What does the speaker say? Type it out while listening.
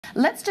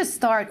Let's just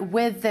start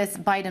with this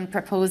Biden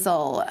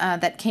proposal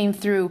that came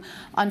through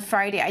on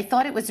Friday. I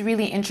thought it was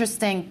really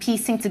interesting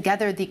piecing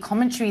together the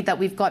commentary that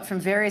we've got from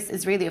various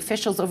Israeli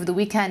officials over the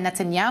weekend.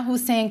 Netanyahu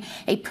saying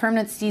a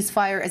permanent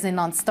ceasefire is a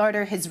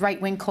non-starter. His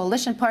right-wing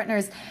coalition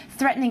partners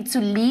threatening to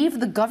leave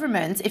the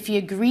government if he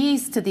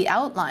agrees to the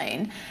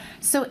outline.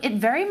 So it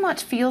very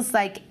much feels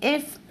like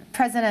if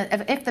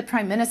the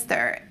Prime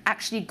Minister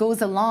actually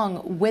goes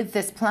along with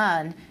this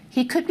plan,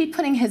 he could be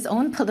putting his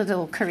own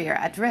political career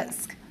at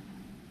risk.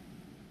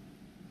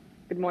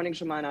 Good morning,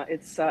 Joumanna.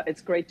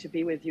 It's great to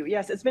be with you.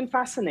 Yes, it's been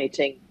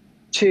fascinating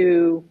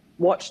to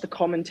watch the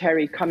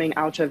commentary coming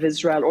out of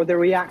Israel, or the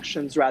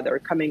reactions rather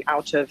coming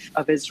out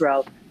of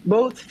Israel,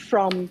 both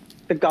from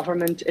the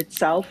government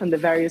itself and the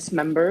various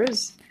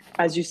members.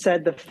 As you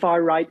said, the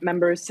far right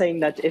members saying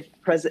that if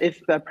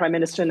Prime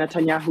Minister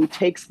Netanyahu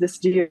takes this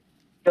deal,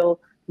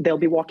 they'll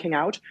be walking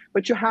out.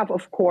 But you have,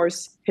 of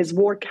course, his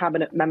war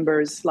cabinet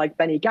members like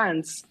Benny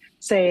Gantz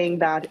saying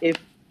that if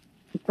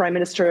Prime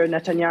Minister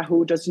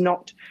Netanyahu does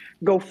not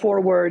go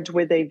forward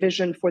with a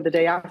vision for the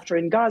day after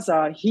in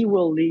Gaza, he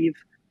will leave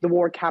the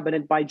war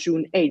cabinet by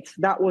June 8th.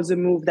 That was a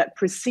move that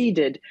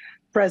preceded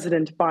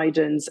President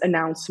Biden's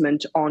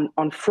announcement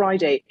on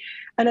Friday.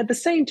 And at the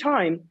same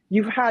time,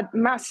 you've had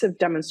massive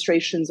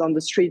demonstrations on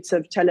the streets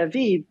of Tel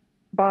Aviv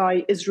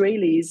by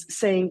Israelis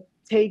saying,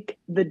 take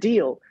the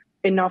deal,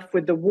 enough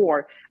with the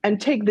war.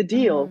 And take the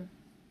deal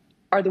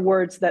are the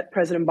words that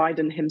President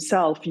Biden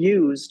himself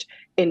used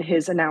in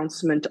his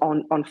announcement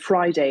on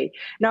Friday.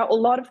 Now, a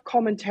lot of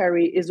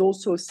commentary is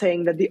also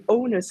saying that the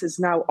onus is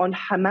now on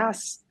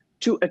Hamas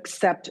to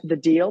accept the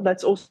deal.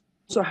 That's also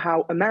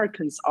how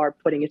Americans are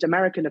putting it.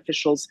 American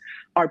officials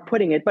are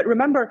putting it. But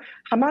remember,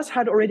 Hamas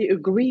had already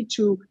agreed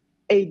to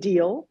a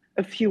deal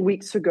a few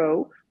weeks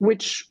ago,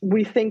 which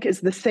we think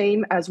is the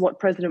same as what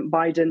President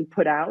Biden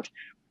put out,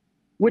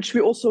 which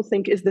we also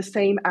think is the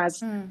same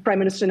as Prime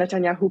Minister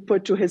Netanyahu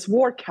put to his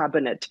war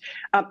cabinet.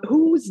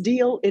 Whose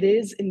deal it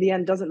is in the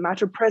end doesn't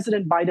matter.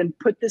 President Biden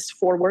put this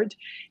forward.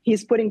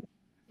 He's putting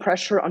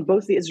pressure on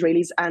both the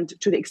Israelis and,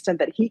 to the extent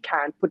that he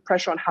can, put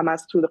pressure on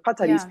Hamas through the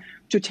Qataris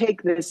to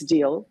take this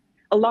deal.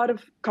 A lot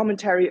of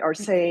commentary are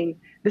saying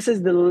this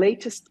is the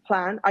latest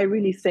plan. I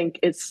really think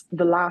it's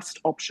the last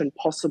option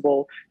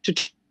possible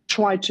to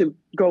try to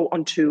go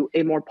onto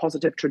a more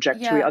positive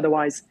trajectory.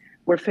 Otherwise,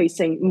 we're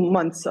facing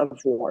months of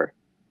war.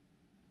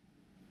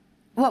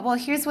 Well,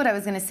 here's what I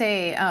was going to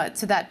say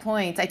to that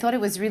point. I thought it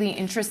was really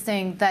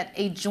interesting that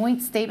a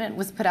joint statement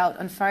was put out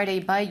on Friday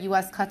by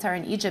U.S., Qatar,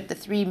 and Egypt, the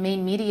three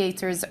main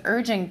mediators,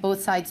 urging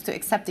both sides to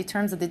accept the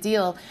terms of the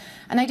deal.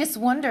 And I just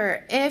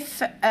wonder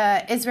if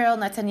Israel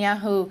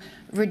Netanyahu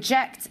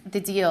reject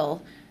the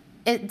deal,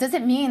 does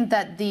it mean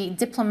that the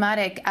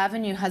diplomatic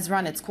avenue has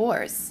run its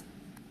course?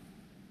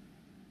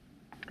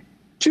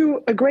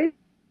 To a great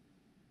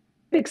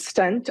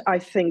extent, I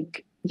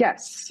think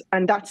yes,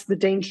 and that's the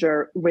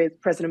danger with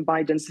President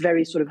Biden's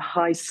very sort of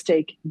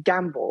high-stake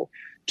gamble,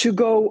 to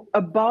go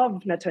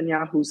above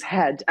Netanyahu's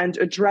head and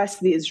address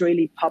the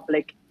Israeli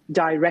public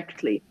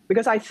directly.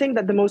 Because I think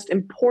that the most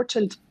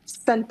important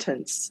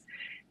sentence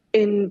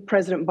in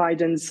President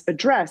Biden's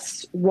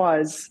address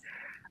was,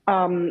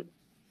 I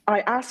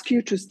ask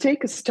you to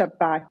take a step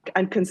back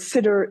and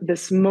consider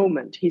this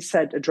moment, he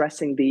said,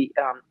 addressing the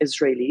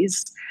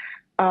Israelis.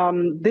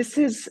 This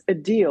is a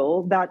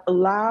deal that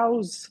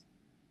allows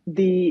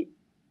the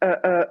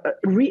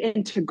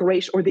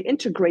reintegration or the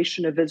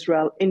integration of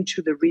Israel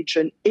into the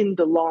region in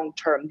the long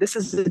term. This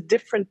is a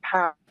different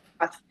path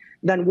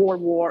than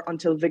war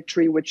until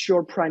victory, which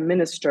your prime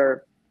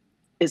minister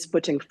is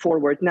putting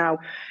forward. Now,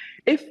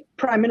 if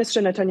Prime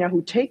Minister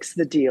Netanyahu takes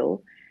the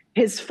deal,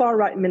 his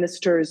far-right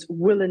ministers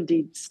will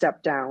indeed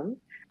step down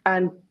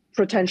and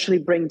potentially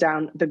bring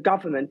down the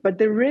government. But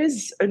there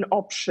is an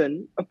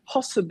option, a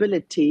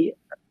possibility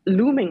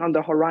looming on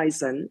the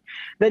horizon,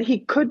 that he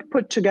could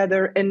put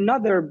together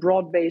another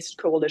broad-based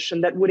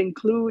coalition that would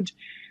include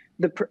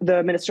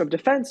the Minister of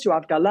Defense,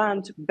 Yoav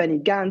Gallant, Benny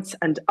Gantz,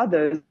 and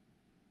others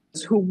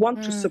who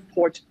want to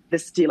support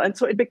this deal. And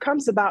so it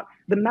becomes about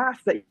the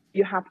math that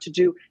you have to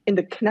do in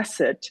the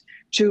Knesset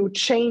to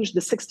change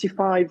the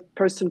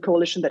 65-person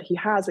coalition that he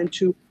has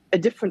into a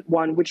different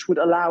one, which would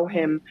allow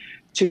him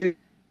to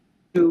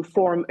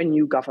form a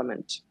new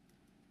government.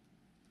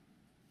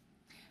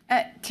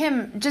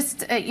 Kim,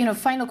 just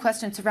final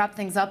question to wrap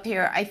things up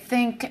here. I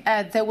think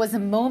there was a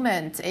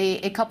moment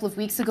a couple of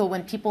weeks ago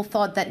when people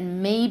thought that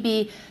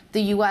maybe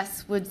the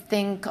U.S. would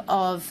think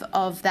of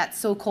that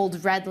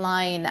so-called red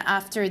line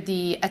after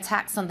the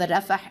attacks on the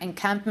Rafah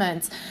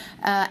encampment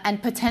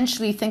and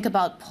potentially think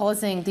about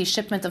pausing the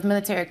shipment of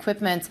military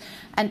equipment.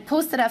 And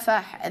post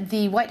Rafah,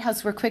 the White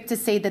House were quick to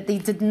say that they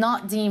did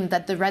not deem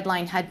that the red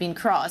line had been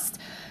crossed.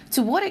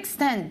 To what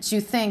extent do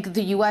you think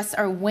the U.S.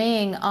 are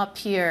weighing up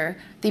here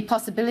the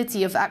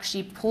possibility of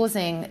actually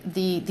pausing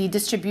the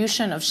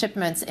distribution of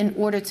shipments in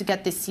order to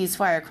get this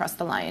ceasefire across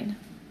the line?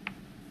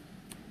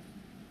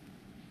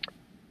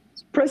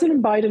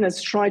 President Biden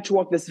has tried to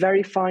walk this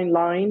very fine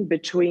line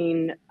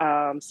between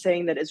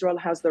saying that Israel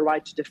has the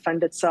right to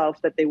defend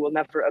itself, that they will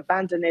never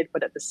abandon it,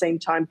 but at the same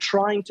time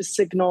trying to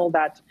signal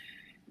that,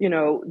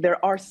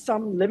 there are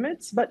some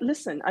limits. But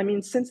listen, I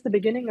mean, since the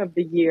beginning of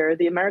the year,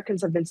 the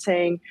Americans have been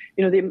saying,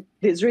 the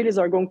Israelis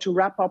are going to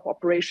wrap up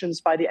operations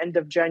by the end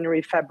of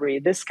January, February.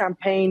 This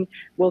campaign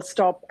will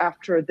stop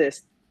after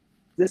this.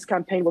 This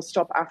campaign will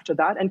stop after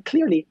that. And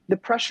clearly, the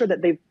pressure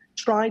that they've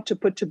tried to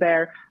put to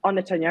bear on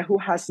Netanyahu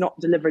has not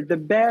delivered. The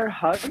bear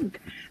hug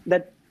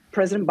that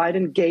President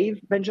Biden gave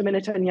Benjamin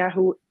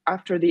Netanyahu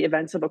after the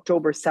events of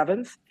October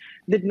 7th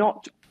did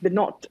not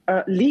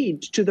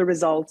lead to the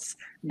results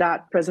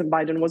that President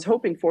Biden was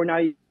hoping for. Now,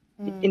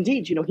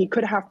 indeed, he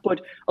could have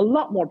put a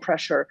lot more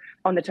pressure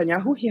on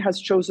Netanyahu. He has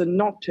chosen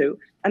not to.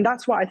 And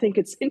that's why I think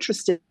it's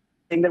interesting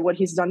that what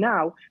he's done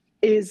now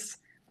is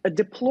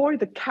deploy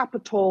the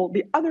capital,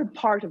 the other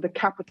part of the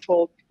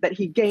capital that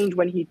he gained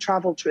when he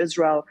traveled to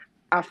Israel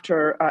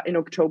after in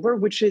October,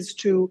 which is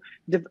to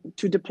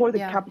deploy the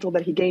capital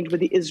that he gained with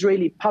the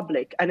Israeli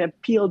public and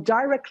appeal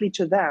directly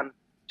to them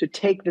to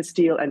take this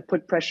deal and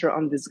put pressure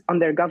on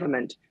their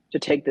government to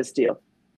take this deal.